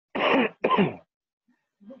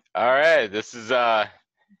All right, this is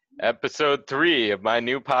episode 3 of my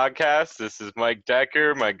new podcast. This is Mike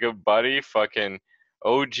Dekker, my good buddy, fucking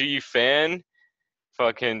OG fan,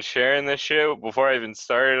 fucking sharing this shit before I even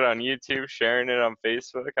started on YouTube, sharing it on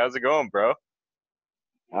Facebook. How's it going, bro?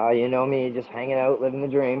 You know me, just hanging out, living the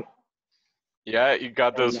dream. Yeah, you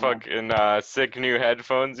got those And fucking sick new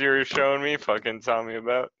headphones you were showing me, fucking tell me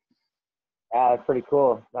about. pretty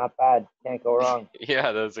cool. Not bad. Can't go wrong.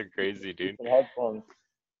 Yeah, those are crazy, dude. Decent headphones.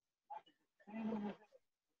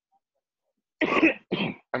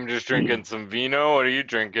 I'm just drinking some vino. What are you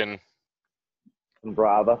drinking? Some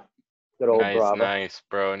Brava. Good old Nice, Brava. nice,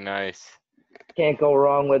 bro, nice. Can't go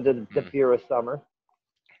wrong with the beer of summer.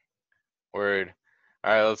 Word.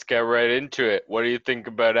 All right, let's get right into it. What do you think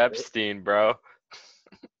about Epstein, bro?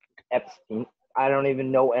 Epstein. I don't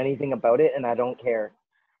even know anything about it, and I don't care.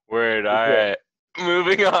 Word. All Legit. right.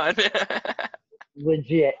 Moving on.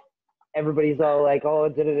 Legit. Everybody's all like,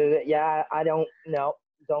 "Oh, yeah." I don't know.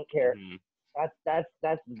 Don't care. Mhm. That's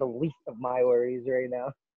the least of my worries right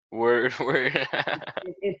now. Word. Word.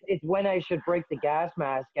 It's when I should break the gas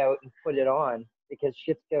mask out and put it on because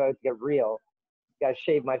shit's about to get real. Gotta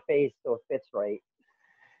shave my face so it fits right.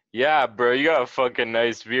 Yeah, bro, you got a fucking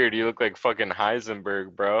nice beard. You look like fucking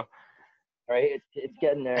Heisenberg, bro. Right? It's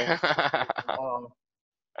getting there.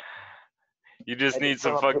 You just I need just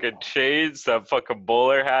some went up fucking shades, that fucking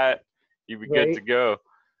bowler hat. You be good right. to go.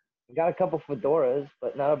 I got a couple fedoras,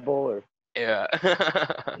 but not a bowler. Yeah.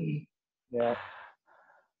 Yeah.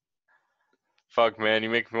 Fuck, man, you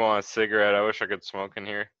make me want a cigarette. I wish I could smoke in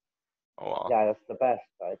here. Oh well. Yeah, that's the best.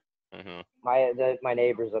 But Mhm. my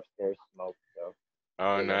neighbors upstairs smoke, so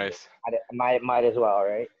Oh, nice. I might as well,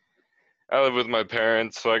 right? I live with my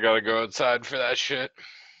parents, so I gotta go outside for that shit.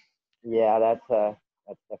 Yeah, that's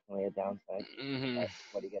definitely a downside. Mhm.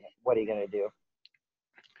 But what are you gonna do?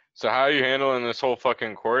 So how are you handling this whole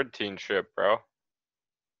fucking quarantine shit, bro?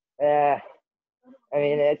 Eh, I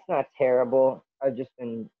mean, it's not terrible.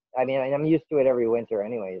 I'm used to it every winter,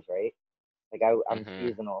 anyways, right? Like I'm Mhm.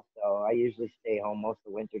 seasonal, so I usually stay home most of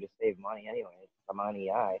the winter to save money, anyways. I'm on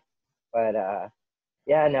EI, but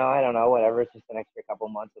yeah, no, I don't know, whatever. It's just an extra couple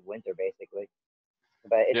months of winter, basically.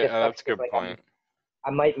 But it Yeah, just sucks that's a because good like point. I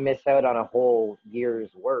might miss out on a whole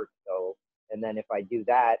year's work, so. And then if I do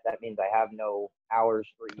that, that means I have no hours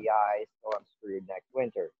for EI, so I'm screwed next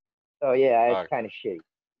winter. So yeah, it's Fuck. kind of shitty.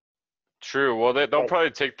 True. Well, they'll But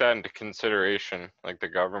probably take that into consideration, like the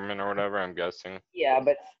government or whatever, I'm guessing. yeah,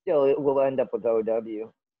 but still, it will end up with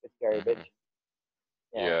OW. It's garbage. Mhm.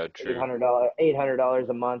 Yeah, Yeah, true. $800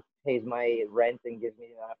 a month pays my rent and gives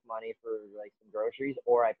me enough money for like some groceries,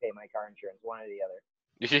 or I pay my car insurance, one or the other.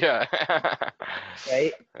 Yeah.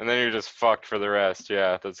 Right? And then you're just fucked for the rest.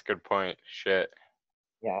 Yeah, that's a good point. Shit.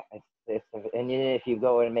 Yeah, and then if you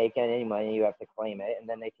go and make any money, you have to claim it, and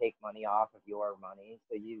then they take money off of your money,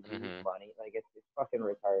 so you lose Mhm. money. Like it's fucking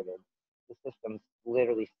retarded. The system's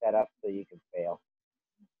literally set up so you can fail.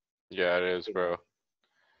 Yeah, it is, bro.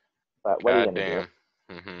 But what are you God gonna do?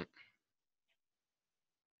 damn. Mhm.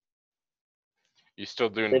 You still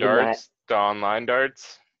doing Live in that. darts? The online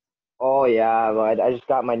darts? Oh yeah, but I just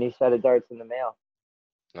got my new set of darts in the mail.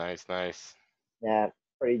 Nice, nice. Yeah,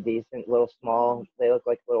 pretty decent. Little small. They look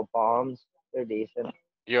like little bombs. They're decent.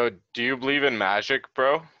 Yo, do you believe in magic,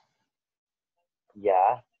 bro?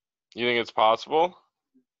 Yeah. You think it's possible?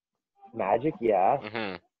 Magic, yeah.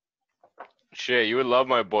 Mhm. Shit, you would love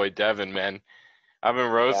my boy Devin, man. I've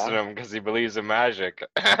been roasting Yeah. him because he believes in magic.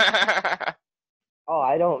 Oh,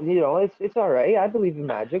 I don't. It's all right. I believe in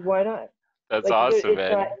magic. Why not? That's Like, awesome,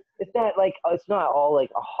 man. it's not all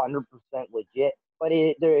like 100% legit. But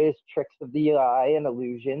there is tricks of the eye and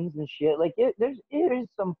illusions and shit. Like, it is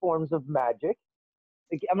some forms of magic.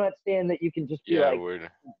 Like, I'm not saying that you can just be Yeah, I like,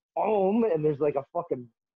 would. boom, and there's like a fucking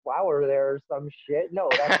flower there or some shit. No,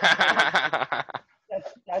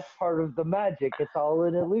 that's part of the magic. It's all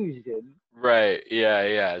an illusion. Right. Yeah,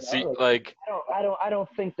 yeah. See, Like like, I don't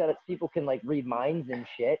think that people can like read minds and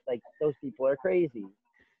shit. Like those people are crazy.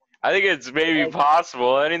 I think it's maybe Like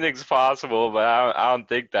possible. Anything's possible, but I don't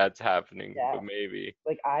think that's happening. yeah, But maybe.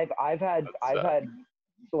 like That's I've had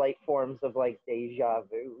slight forms of like deja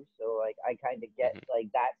vu. So like I kind of get Mhm. like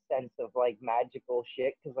that sense of like magical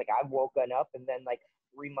shit because like I've woken up and then like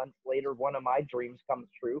 3 months later one of my dreams comes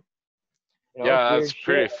true. It's Yeah, weird that's shit.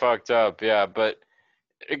 pretty fucked up. Yeah, but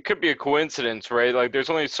it could be a coincidence, right? Like, there's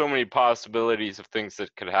only so many possibilities of things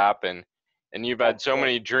that could happen, and you've had That's so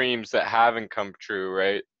many dreams that haven't come true,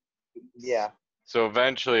 right? yeah. So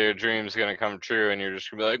eventually your dream's gonna come true, and you're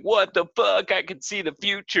just gonna be like, "What the fuck? I can see the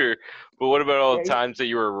future." But what about all the Right? times that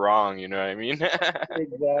you were wrong? You know what I mean?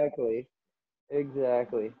 Exactly.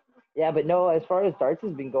 Exactly. Yeah, but no, as far as darts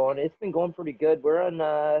has been going, it's been going pretty good. We're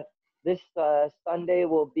on this Sunday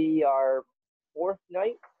will be our fourth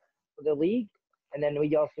night for the league, and then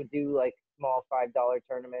we also do like small $5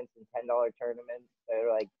 tournaments and $10 tournaments.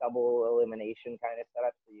 They're like double elimination kind of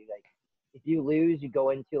setup. So you like, if you lose, you go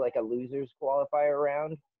into like a losers qualifier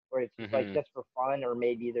round where it's like Hmm. just for fun, or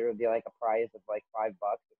maybe there would be like a prize of like $5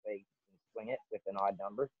 if they can swing it with an odd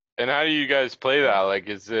number. And how do you guys play that? Like,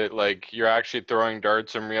 is it like you're actually throwing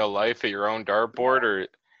darts in real life at your own dartboard, Yeah, or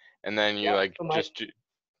and then you yeah. like So just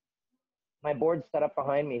my board's set up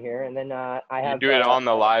behind me here, and then I you have do it on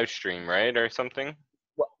the live stream, right, or something?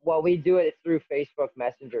 well, we do it through Facebook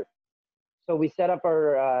Messenger. So we set up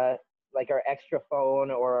our like our extra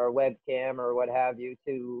phone or our webcam or what have you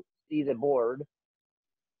to see the board,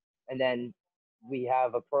 and then we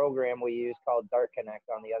have a program we use called Dart Connect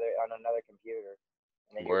on another computer,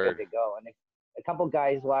 and then you're good Word. to go. And if a couple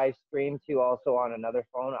guys live stream too, also on another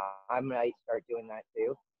phone, I might start doing that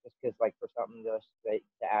too, just because like for something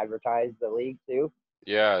to advertise the league too.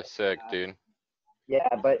 Yeah, sick, dude. Yeah,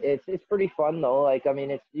 but it's pretty fun though. Like I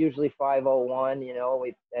mean, it's usually 501. You know,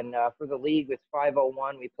 we and for the league it's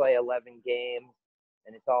 501. We play 11 games,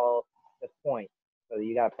 and it's all just points. So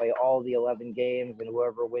you got to play all the 11 games, and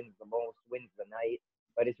whoever wins the most wins the night.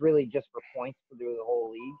 But it's really just for points through the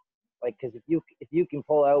whole league. Like, because if you can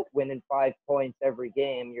pull out winning 5 points every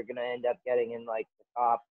game, you're gonna end up getting in like the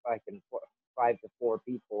top fucking 5 to 4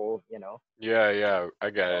 people. You know. Yeah, yeah, I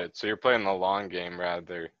get So it. So you're playing the long game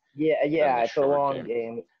rather yeah, than yeah, the it's a short long game.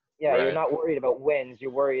 game. Yeah, you're Right. not worried about wins. You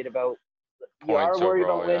are Points worried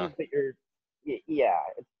about overall, yeah. wins, but yeah,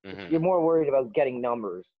 Mhm. you're more worried about getting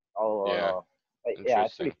numbers all in Yeah. all. But yeah,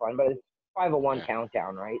 it's pretty Interesting. fun. But it's 501 Yeah.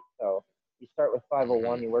 countdown, right? So you start with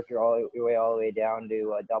 501, Mhm. you work your way all the way down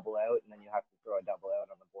to a double out, and then you have to throw a double out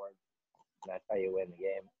on the board, and that's how you win the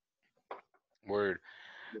game. Word.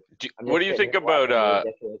 I'm What just do you sitting think here about watching the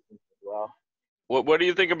ridiculousness as well. what do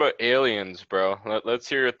you think about aliens, bro? Let's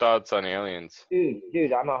hear your thoughts on aliens.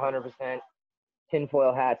 Dude, I'm 100%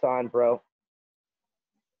 tinfoil hats on, bro.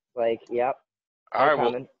 Like, yep, All they're right,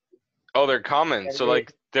 well, coming. oh, they're common. So Everybody,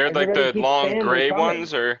 like they're like everybody the keeps long saying they're gray coming.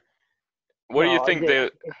 ones, or what do you No, think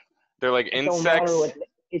they're like it don't matter insects? what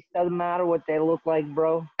it doesn't matter what they look like,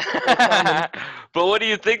 bro. They're coming. But what do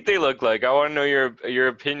you think they look like? I want to know your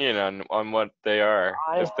opinion on what they are,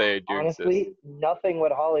 Honest, if they do exist. honestly, nothing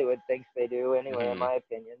what Hollywood thinks they do. Anyway, in Hmm. my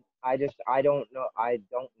opinion, I don't know. I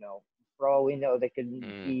don't know. For all we know, they could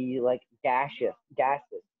Mm. be like gaseous,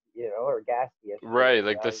 or gaseous, Right,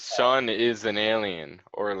 like how the you call sun is an alien,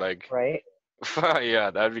 or it, like, right?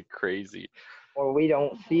 yeah, that'd be crazy. Or we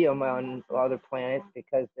don't see them on other planets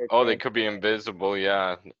because they're Oh, they could be transparent, invisible,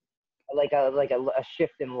 yeah. like a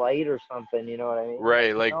shift in light or something. You know what I mean? Like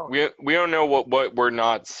Right, who like knows? we don't know what we're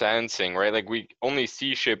not sensing, right? Like we only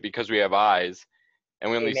see shit because we have eyes,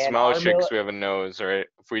 and we Hey only man, smell shit because we have a nose, right?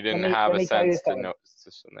 If we let didn't me have let a me tell you sense to something. know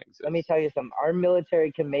something Let me exists. tell you something. Our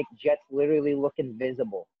military can make jets literally look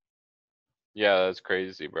invisible. Yeah, that's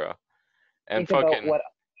crazy, bro. And Think about fucking what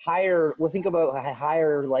think about how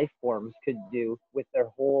higher life forms could do with their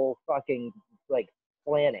whole fucking like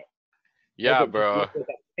planet. Make yeah, it just bro. look like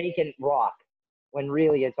a vacant rock when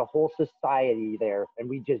really it's a whole society there, and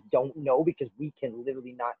we just don't know because we can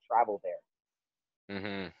literally not travel there.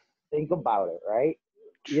 Mhm. Think about it, right?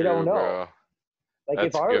 You don't True, know. bro. Like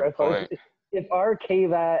That's a good point. if our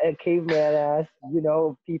caveman ass,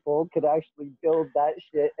 people could actually build that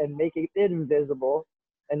shit and make it invisible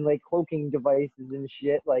and like cloaking devices and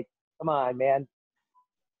shit, like come on, man.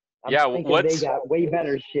 I'm Yeah, thinking they got way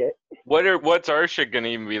better shit. what's our shit gonna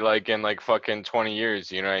even be like in like fucking 20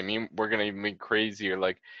 years? You know what I mean? We're gonna even be crazier.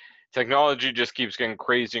 Like technology just keeps getting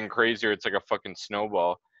crazier and crazier. It's like a fucking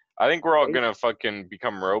snowball. I think we're all Right? gonna fucking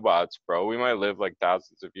become robots, bro. We might live like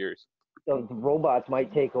thousands of years. The robots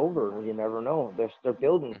might take over. You never know. They're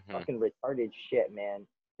building Hmm. fucking retarded shit, man.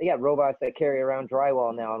 They got robots that carry around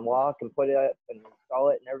drywall now and walk and put it up and install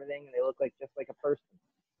it and everything, and they look like just like a person.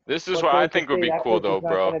 This is what What's I to think would say be that cool though, person's not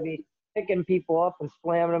bro. going to be picking people up and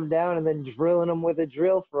slamming them down and then drilling them with a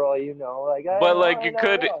drill for all you know? Like But like I you don't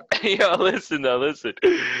could, know. yo, listen though, listen.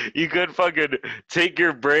 You could fucking take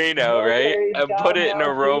your brain The out, right, military's and put down it in a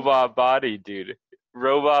now too. robot body, dude.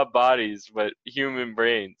 Robot bodies, but human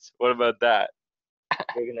brains. What about that?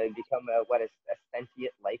 They're going to become a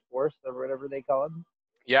sentient life force or whatever they call them.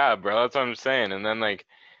 Yeah, bro, that's what I'm saying. And then like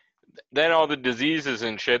then all the diseases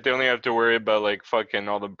and shit, they only have to worry about like fucking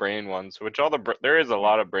all the brain ones, which there is a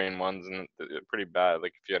lot of brain ones and they're pretty bad.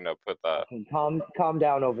 Like if you end up with Fucking calm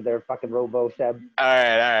down over there, fucking Robo Seb. all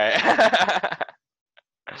right.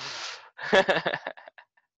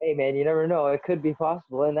 Hey man, you never know. It could be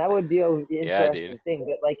possible, and that would be an Yeah, dude. interesting thing.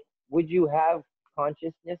 But like would you have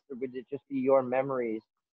consciousness, or would it just be your memories?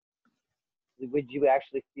 Would you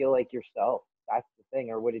actually feel like yourself? That's the thing,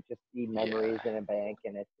 or would it just be Yeah. memories in a bank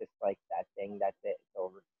and it's just like that thing? That's it. It's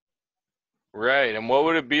over. Right. And what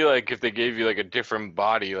would it be like if they gave you like a different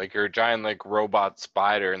body, like you're a giant like robot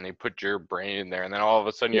spider and they put your brain in there and then all of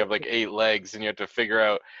a sudden you have like 8 legs and you have to figure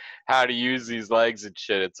out how to use these legs and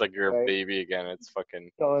shit. It's like you're a Right? baby again. It's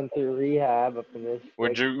fucking Going through rehab up in this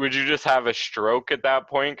would like you just have a stroke at that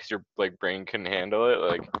point because your like brain couldn't handle it?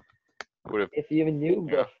 Like would it if you knew you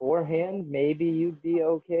know? beforehand, maybe you'd be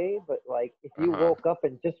okay. But like, if you Uh-huh. woke up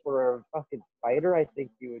and just were a fucking spider, I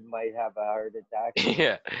think might have a heart attack.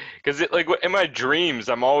 Yeah, because it like in my dreams,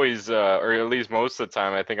 I'm always, or at least most of the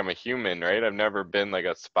time, I think I'm a human, right? I've never been like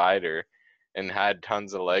a spider and had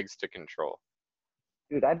tons of legs to control.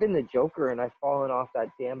 Dude, I've been the Joker and I've fallen off that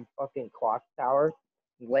damn fucking clock tower,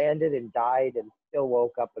 landed and died, and still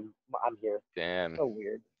woke up and I'm here. Damn, So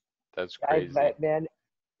weird. that's I, crazy. man,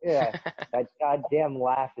 yeah, that goddamn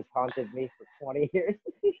laugh has haunted me for 20 years.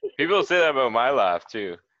 People say that about my laugh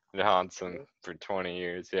too. It haunts them for 20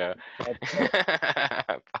 years. Yeah. That's it.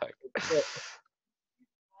 Fuck. That's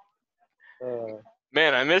it.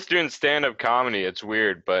 Man, I miss doing stand-up comedy. It's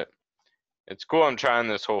weird, but it's cool. I'm trying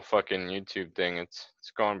this whole fucking YouTube thing. It's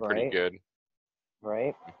going pretty Right, good.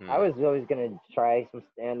 right. I Hmm. was always gonna try some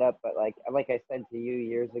stand up, but like I said to you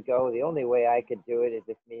years ago, the only way I could do it is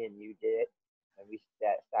if me and you did it, and we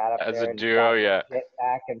sat up As a there and duo, shot the yeah. shit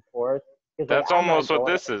back and forth. Because like That's almost what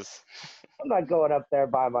this is. I'm not going up there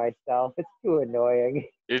by myself. It's too annoying.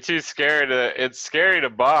 You're too scared to. It's scary to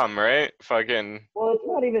bomb, right? Fucking. Well, it's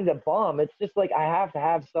not even the bomb. It's just like I have to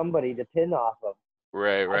have somebody to pin off of.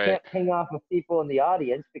 Right, I right. can't ping off of people in the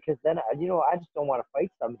audience because then, I just don't want to fight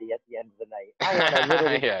somebody at the end of the night. I want to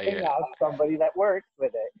literally Yeah, ping yeah. off somebody that works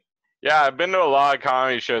with it. Yeah, I've been to a lot of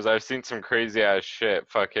comedy shows. I've seen some crazy ass shit.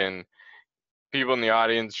 Fucking people in the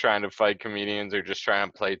audience trying to fight comedians or just trying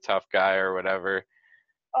to play tough guy or whatever.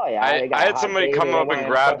 Oh yeah, I they I got a had hot somebody date come or they up want and to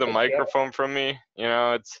grab impress the a chick, microphone from me. You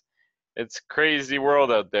know, it's crazy world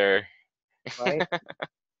out there. right?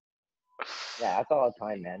 Yeah, that's all the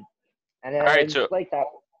time, man. And All right, it's so like that.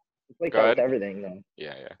 It's like go that with ahead. everything, though.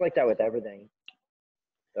 Yeah, yeah. It's like that with everything.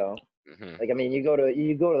 So, Hmm. like, I mean, you go to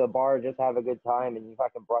the bar, just have a good time, and you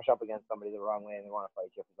fucking brush up against somebody the wrong way, and they want to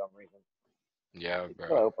fight you for some reason. Yeah, Like, bro.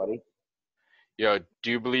 hello, buddy. Yo,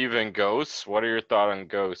 do you believe in ghosts? What are your thoughts on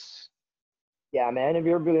ghosts? Yeah, man. Have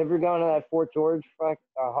you ever gone to that Fort George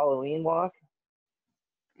Halloween walk?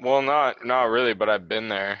 Well, not really, but I've been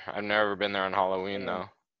there. I've never been there on Halloween Yeah. though.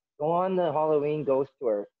 Go on the Halloween ghost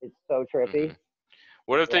tour. It's so Hmm. trippy.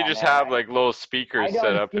 What if they Yeah, just man. have like little speakers I set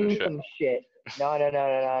done up and seen shit? some shit. No, no, no,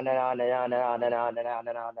 no, no, no, no, no, no, no, no, no, no,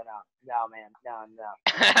 no, no, no, no, man, no, no.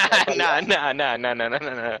 Like, buddy, Nah, nah, nah, nah, nah, nah,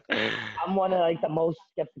 nah. I'm one of like the most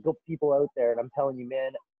skeptical people out there, and I'm telling you,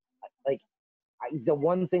 man, like the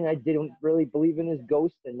one thing I didn't really believe in is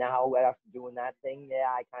ghosts, and now after doing that thing, yeah,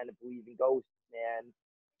 I kind of believe in ghosts, man.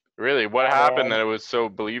 Really? What Yeah, happened man. that it was so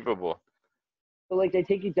believable? So like they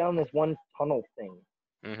take you down this one tunnel thing,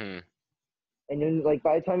 Mhm. and then like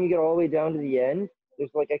by the time you get all the way down to the end,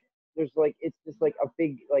 there's like it's just like a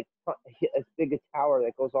big like as big a tower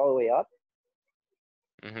that goes all the way up,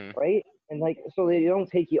 Mhm. right? And like so they don't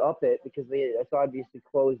take you up it because it's obviously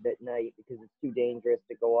closed at night because it's too dangerous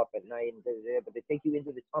to go up at night and but they take you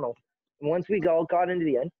into the tunnel. And once we all got into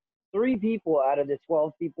the end, 3 people out of the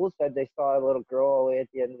 12 people said they saw a little girl all the way at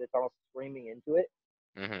the end of the tunnel screaming into it.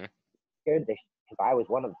 Mhm. Scared the because I was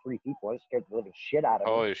one of the 3 people. I was scared the living shit out of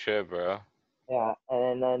me. Holy shit, bro. Yeah,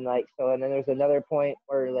 and then and then there's another point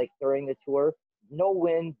where like during the tour, no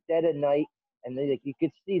wind, dead at night, and then, like you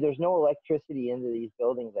could see there's no electricity into these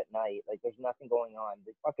buildings at night. Like there's nothing going on.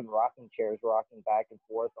 The fucking rocking chairs rocking back and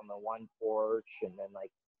forth on the one porch, and then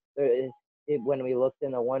like when we looked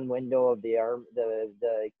in the one window of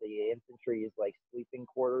the infantry's like sleeping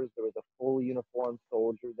quarters, there was a full uniformed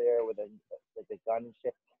soldier there with a gun and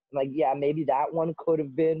shit. And, like yeah, maybe that one could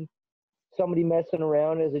have been somebody messing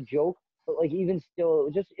around as a joke, but like even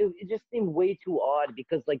still, it just seemed way too odd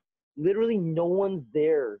because like literally no one's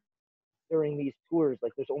there during these tours.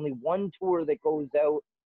 Like there's only one tour that goes out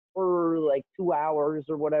for like 2 hours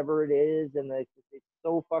or whatever it is, and it's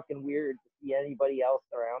so fucking weird to see anybody else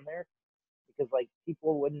around there because like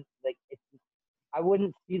people wouldn't like it's. I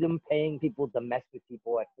wouldn't see them paying people to mess with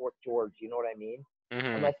people at Fort George. You know what I mean?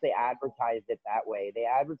 Mhm. Unless they advertised it that way. They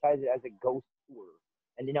advertised it as a ghost tour,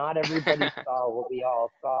 and not everybody saw what we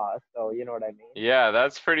all saw. So you know what I mean? Yeah,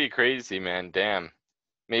 that's pretty crazy, man. Damn.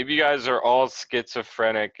 Maybe you guys are all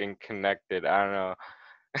schizophrenic and connected. I don't know.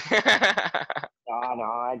 No, no.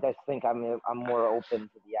 I just think I'm more open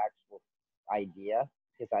to the actual idea.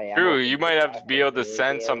 because I am True, open you to the might have to fact be that able to there is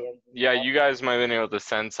sense some. aliens and Yeah, stuff. you guys might have been able to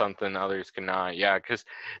sense something others cannot. Yeah, because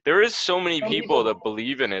there is so many Some people people, that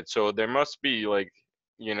believe in it, so there must be like,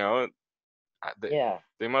 you know, they, yeah.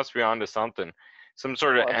 they must be onto something. Some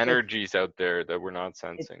sort of Well, energies out there that we're not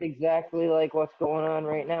it's sensing. exactly like what's going on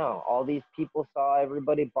right now. All these people saw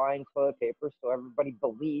everybody buying toilet paper, so everybody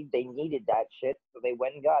believed they needed that shit, so they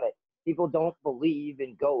went and got it. People don't believe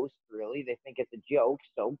in ghosts, really. They think it's a joke,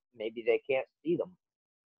 so maybe they can't see them.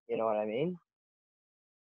 You know what I mean?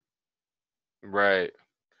 Right.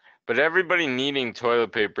 But everybody needing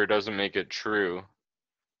toilet paper doesn't make it true,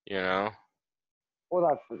 you know?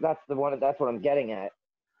 Well, that's the one. That's what I'm getting at.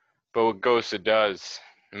 But with ghosts, it does.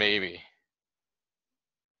 Maybe.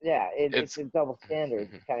 Yeah, it's It's a double standard,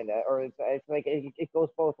 kind of, or it's like it goes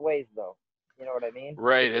both ways, though. You know what I mean?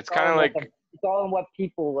 right. It's It's kind all of in like, it's all in what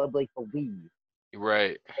people like believe.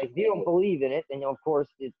 right. Like, if you don't believe in it, then of course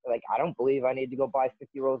it's like I don't believe I need to go buy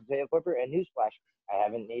 50 rolls of toilet paper. And newsflash, I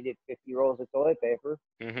haven't needed 50 rolls of toilet paper,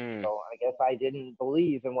 Hmm. so I guess I didn't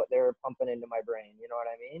believe in what they were pumping into my brain. You know what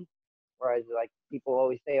I mean? Whereas like people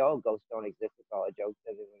always say, "Oh, ghosts don't exist. It's all a joke."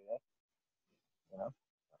 You know?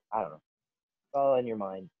 I don't know. It's all in your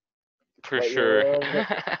mind. For What sure.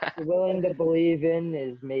 you're willing to believe in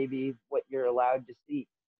is maybe what you're allowed to see.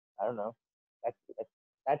 I don't know.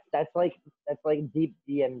 That's that's like deep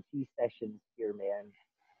DMT sessions here, man.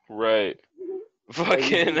 Right.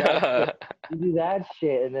 Like you do Fucking, that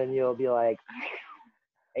shit, and then you'll be like,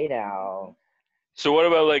 hey now. so what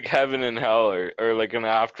about like heaven and hell, or like an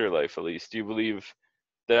afterlife at least? Do you believe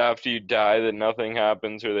that after you die that nothing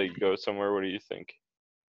happens or that you go somewhere? What do you think?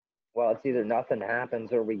 Well, it's either nothing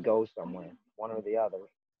happens or we go somewhere, one or the other.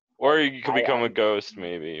 Or Like you could become a ghost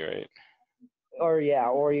maybe, right? or yeah,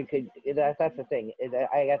 or you could. That's the thing.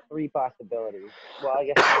 I got three possibilities. Well, I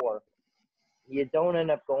guess four. You don't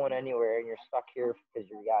end up going anywhere and you're stuck here because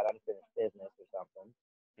you got unfinished business or something.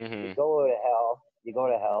 You Mhm. go to hell, you go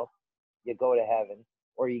to hell, you go to heaven,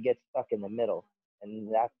 or you get stuck in the middle. And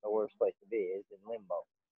that's the worst place to be, is in limbo.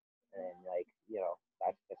 And like,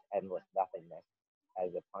 that's just endless nothingness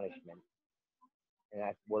as a punishment. And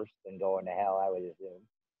that's worse than going to hell, I would assume.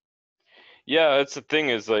 Yeah, that's the thing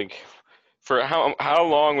is like for how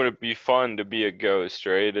long would it be fun to be a ghost,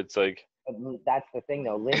 right? It's like But that's the thing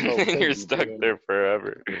though, limbo could you're be stuck being there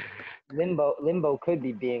forever. limbo could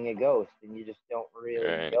be being a ghost and you just don't really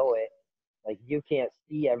Right. know it. Like you can't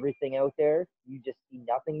see everything out there. You just see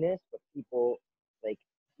nothingness, but people like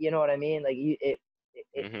you know what I mean? Like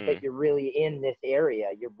but Mhm. you're really in this area.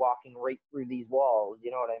 You're walking right through these walls. You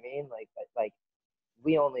know what I mean? Like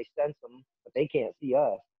we only sense them, but they can't see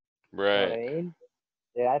us. You know what I Right. mean?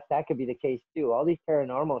 Yeah, that could be the case too. All these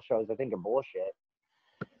paranormal shows, I think, are bullshit.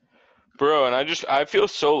 Bro, and I feel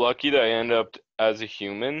so lucky that I end up as a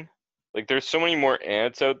human. Like there's so many more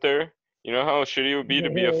ants out there. You know how shitty it would be to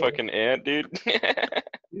be a fucking ant, dude?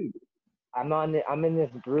 Dude, I'm in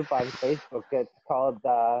this group on Facebook that's called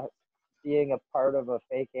being a part of a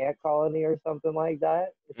fake ant colony or something like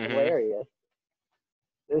that. It's Mhm. hilarious.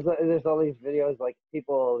 There's all these videos like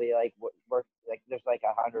people will be like work like there's like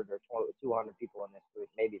 100 or 200 people in this group,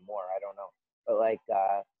 maybe more. I don't know, but like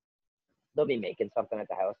they'll be making something at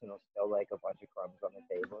the house and they'll spill like a bunch of crumbs on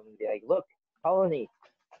the table and be like, "Look, colony,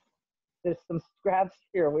 there's some scraps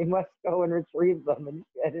here. We must go and retrieve them."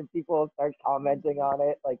 And then people will start commenting on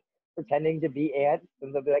it, like pretending to be ants,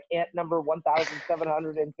 and they'll be like, "Ant number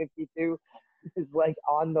 1,752 is like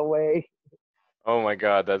on the way." Oh my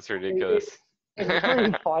god, that's It, ridiculous. it's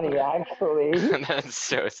pretty funny, actually. That's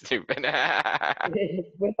so stupid.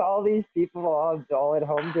 With all these people all at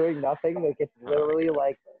home doing nothing, like it's Oh my literally god.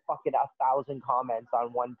 like fucking 1,000 comments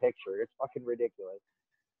on one picture. It's fucking ridiculous.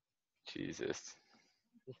 Jesus.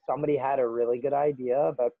 Somebody had a really good idea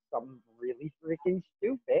about something really freaking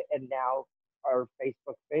stupid, and now are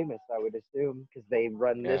Facebook famous, I would assume, because they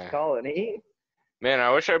run this Yeah. colony. Man,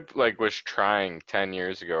 I wish I like was trying 10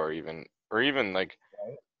 years ago or even like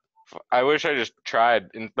I wish I just tried.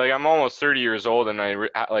 And like I'm almost 30 years old and I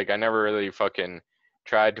never really fucking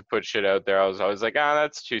tried to put shit out there. I was like, "Ah,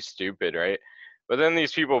 that's too stupid, right?" But then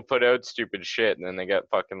these people put out stupid shit and then they get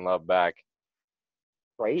fucking love back.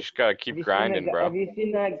 Right? Just got to Have keep you seen that? grinding, bro. Have you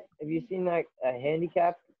seen that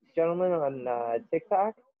handicapped gentleman on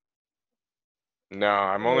TikTok? No,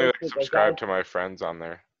 I'm only like The guy. subscribed to my friends on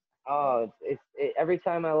there. Oh, every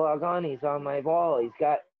time I log on, he's on my wall. He's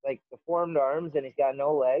got like deformed arms and he's got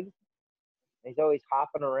no legs. He's always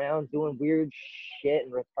hopping around doing weird shit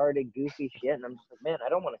and retarded, goofy shit. And I'm just like, man, I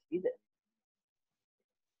don't want to see this.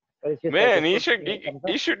 But it's just like Man, the he first should thing that he, comes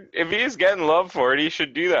he up. should if he's getting love for it, he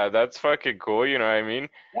should do that. That's fucking cool. You know what I mean?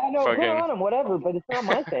 Yeah, no, good Fucking on him, whatever. But it's not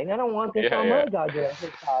my thing. I don't want this yeah, on yeah. my goddamn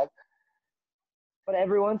TikTok. But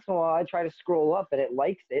every once in a while, I try to scroll up and it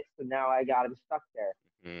likes it, so now I got him stuck there.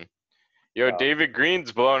 Mm. Yo, So, David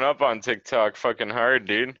Green's blowing up on TikTok fucking hard,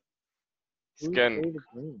 dude. He's who's getting David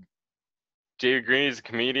Green? David Green. He's a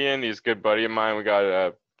comedian. He's a good buddy of mine. We got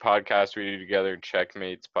a podcast we do together,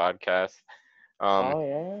 Checkmates podcast. Um, Oh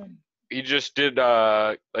yeah. he just did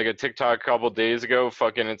like a TikTok a couple days ago.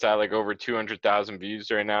 Fucking, it's at like over 200,000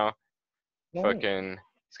 views right now. Nice. Fucking,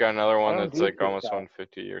 he's got another I one don't that's do like almost TikTok.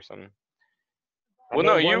 150 or something. I Well,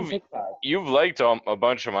 no, made one you've TikTok. you've liked a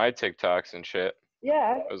bunch of my TikToks and shit.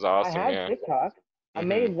 Yeah, It was I awesome, had yeah. TikTok. I Mhm.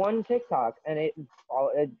 made one TikTok, and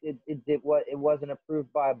it did what it wasn't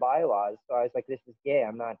approved by bylaws. So I was like, "This is gay.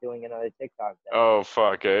 I'm not doing another TikTok." Then Oh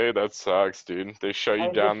fuck, eh? That sucks, dude. They shut I you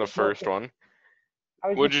was just down the first smoking. one. I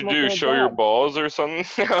was What'd just you do? smoking a Show your dab. balls or something?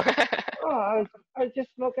 Oh, I was just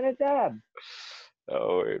smoking a dab.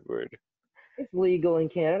 Oh, word, word. It's legal in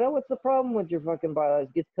Canada. What's the problem with your fucking bylaws?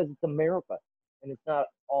 It's because it's America, and it's not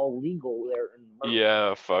all legal there in America. Yeah,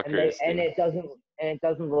 And fuckers, dude. it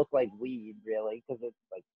doesn't look like weed really because it's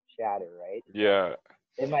like shatter, right? So Yeah.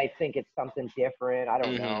 they might think it's something different. I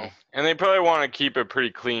don't know. And they probably want to keep it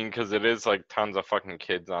pretty clean because it is like tons of fucking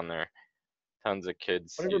kids on there. Tons of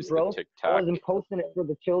kids Whatever, use the bro. I TikTok. wasn't posting it for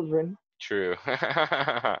the children. True.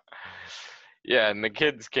 Yeah, and the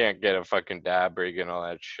kids can't get a fucking dab rig and all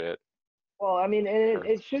that shit. Well, I mean, and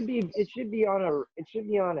it should be on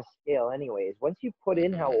a scale anyways. Once you put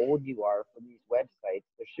in how old you are for these websites,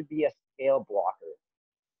 there should be a scale blocker.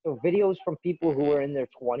 So videos from people who are in their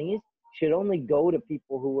 20s should only go to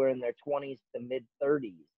people who are in their 20s to mid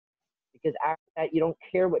 30s, because after that you don't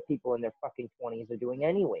care what people in their fucking 20s are doing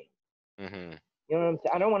anyway. Mhm. You know what I'm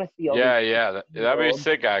saying? I don't want to see all these Yeah, yeah. That'd be 16-year-olds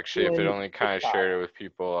sick actually if it doing only kind of TikTok shared it with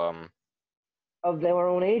people. of their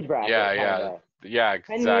own age Yeah, bracket, kind yeah, of. yeah.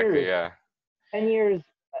 10 Exactly. years, Yeah. 10 years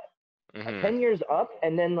Mhm. 10 years up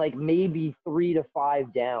and then like maybe 3 to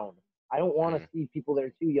 5 down. I don't want to Mhm. see people that are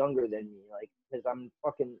too younger than me, like, because I'm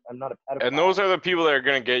not a And pedophile. those are the people that are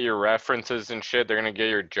gonna get your references and shit. They're gonna get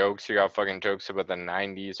your jokes. You got fucking jokes about the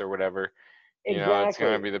 '90s or whatever. You know, it's gonna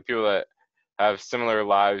Exactly. be the people that have similar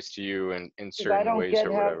lives to you in Because I certain don't ways get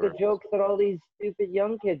or half the whatever. jokes that all these stupid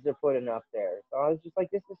young kids are putting up there. So I was just like,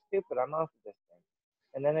 this is stupid. I'm off of this thing.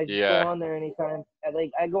 And then I just go Yeah. on there anytime.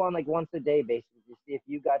 I go on like once a day basically to see if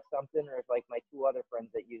you got something or if like my two other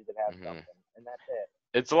friends that use it have Mhm. something, and that's it.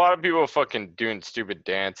 It's a lot of people fucking doing stupid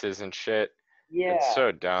dances and shit. It's Yeah.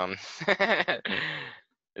 so dumb.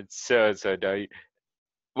 It's so dumb.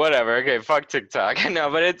 Whatever. Okay, fuck TikTok. No,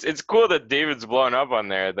 but it's cool that David's blowing up on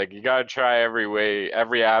there. Like you gotta try every way,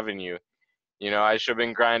 every avenue. You know, I should have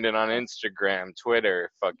been grinding on Instagram,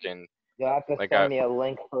 Twitter, fucking You'll have to like send me a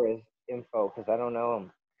link for his info because I don't know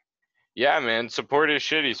him. yeah, man, support his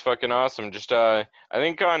shit. He's fucking awesome. Just I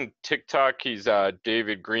think on TikTok he's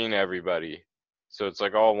David Green everybody. So it's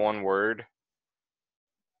like all one word.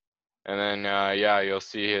 And then yeah, you'll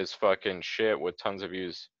see his fucking shit with tons of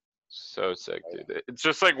views. So sick, dude. It's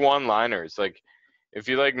just like one-liners. Like if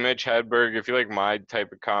you like Mitch Hedberg, if you like my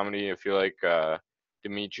type of comedy, if you like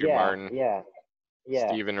Dimitri Yeah, Martin, yeah, yeah,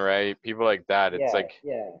 Stephen Wright, people like that, it's yeah, like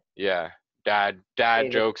yeah. yeah, dad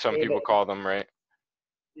David, jokes some people David, call them, right?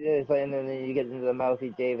 yeah, it's like, and then you get into the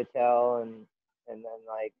mouthy David Tell, and then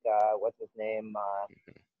like what's his name?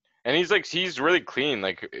 And he's really clean,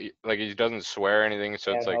 like he doesn't swear or anything,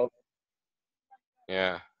 so it's Dan like Hope,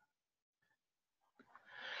 yeah.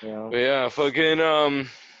 you know. But yeah, fucking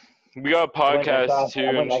we got podcasts too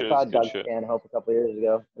and I shit. saw It's good Doug shit. Stanhope a couple years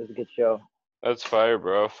ago. It was a good show. That's fire,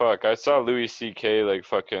 bro. Fuck, I saw Louis C.K. like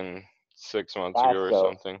fucking 6 months ago That's or so.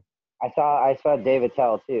 something. I saw David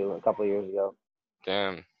Tell too a couple years ago.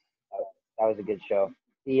 Damn. That was a good show.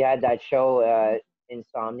 He had that show,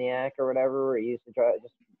 Insomniac or whatever, where he used to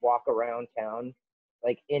just walk around town,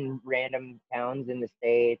 like in random towns in the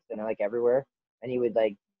States and like everywhere. And he would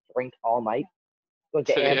like drink all night. Goes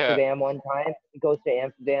to Yeah, Amsterdam one time. He goes to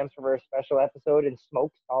Amsterdam for a special episode and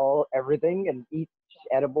smokes all everything and eats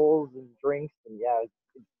edibles and drinks. And yeah, it's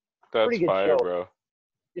a that's pretty good fire, show. bro.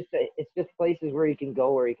 It's just places where you can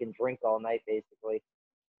go where you can drink all night basically.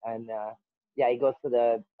 And yeah, he goes to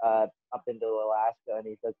the up into Alaska and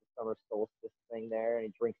he does the summer solstice thing there, and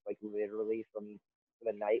he drinks like literally from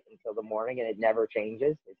the night until the morning, and it never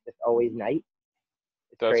changes. It's just always night.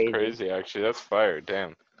 It's That's crazy. crazy, actually. That's fire.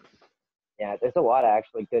 Damn. Yeah, there's a lot of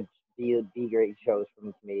actually good B grade shows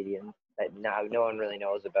from comedians that no one really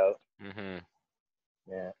knows about. Mhm.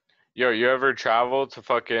 Yeah. Yo, you ever travel to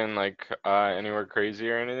fucking like anywhere crazy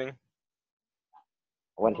or anything?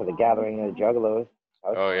 I went to the gathering of the Juggalos. That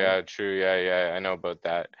was Oh fun. yeah, true. Yeah, I know about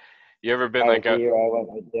that. You ever been That was like the a year I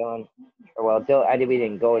went with Dylan. Or, well, Dylan, we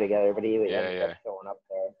didn't go together, but he ended up yeah. showing up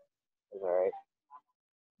there. It was alright.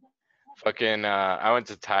 Fucking I went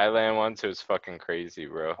to Thailand once. It was fucking crazy,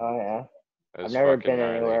 bro. Oh yeah. It I've was never fucking been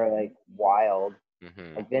gnarly. anywhere like wild.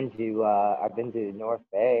 Mhm. I've been to North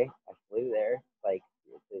Bay. I flew there, like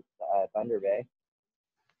it's Thunder Bay.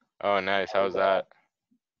 Oh, nice. How was And that?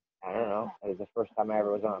 I don't know. It was the first time I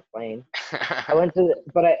ever was on a plane. I went to,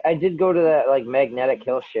 but I did go to that like magnetic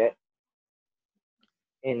hill shit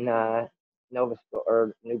in Nova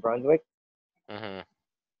or New Brunswick, Mhm.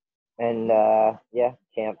 and yeah,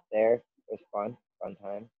 camped there. It was fun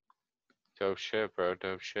time. Dope shit, bro.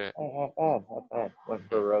 Dope shit. Not bad, not bad. Went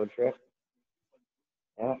for a Mhm. road trip.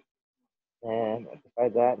 Yeah, and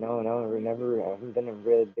besides that, no, I haven't been a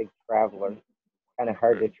really big traveler. Kind of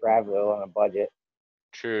hard to travel on a budget.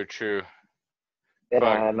 True. Been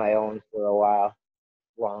Fuck. on my own for a while,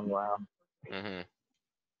 long while. Mhm.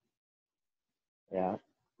 Yeah,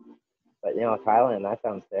 but Thailand, that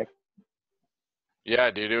sounds sick.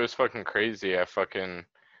 Yeah, dude, it was fucking crazy. I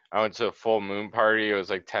went to a full moon party. It was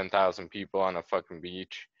like 10,000 people on a fucking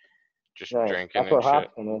beach, just Nice. drinking That's where and shit.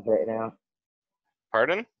 Hobson is right now.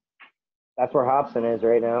 Pardon? That's where Hobson is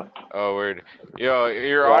right now. Oh, weird. Yo,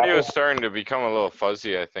 your Yeah, audio is starting to become a little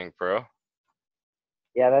fuzzy, I think, bro.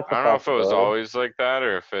 yeah, that's I a don't know if it was possibility. always like that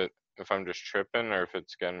or if I'm just tripping or if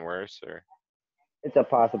it's getting worse or It's a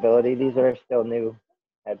possibility. These are still new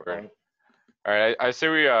weird. headphones. All right, I say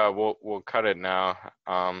we'll cut it now.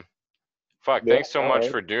 Fuck, Yeah, thanks so no much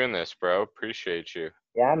worries. for doing this, bro. Appreciate you.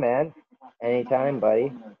 Yeah, man. Anytime,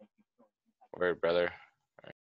 buddy. Word, brother.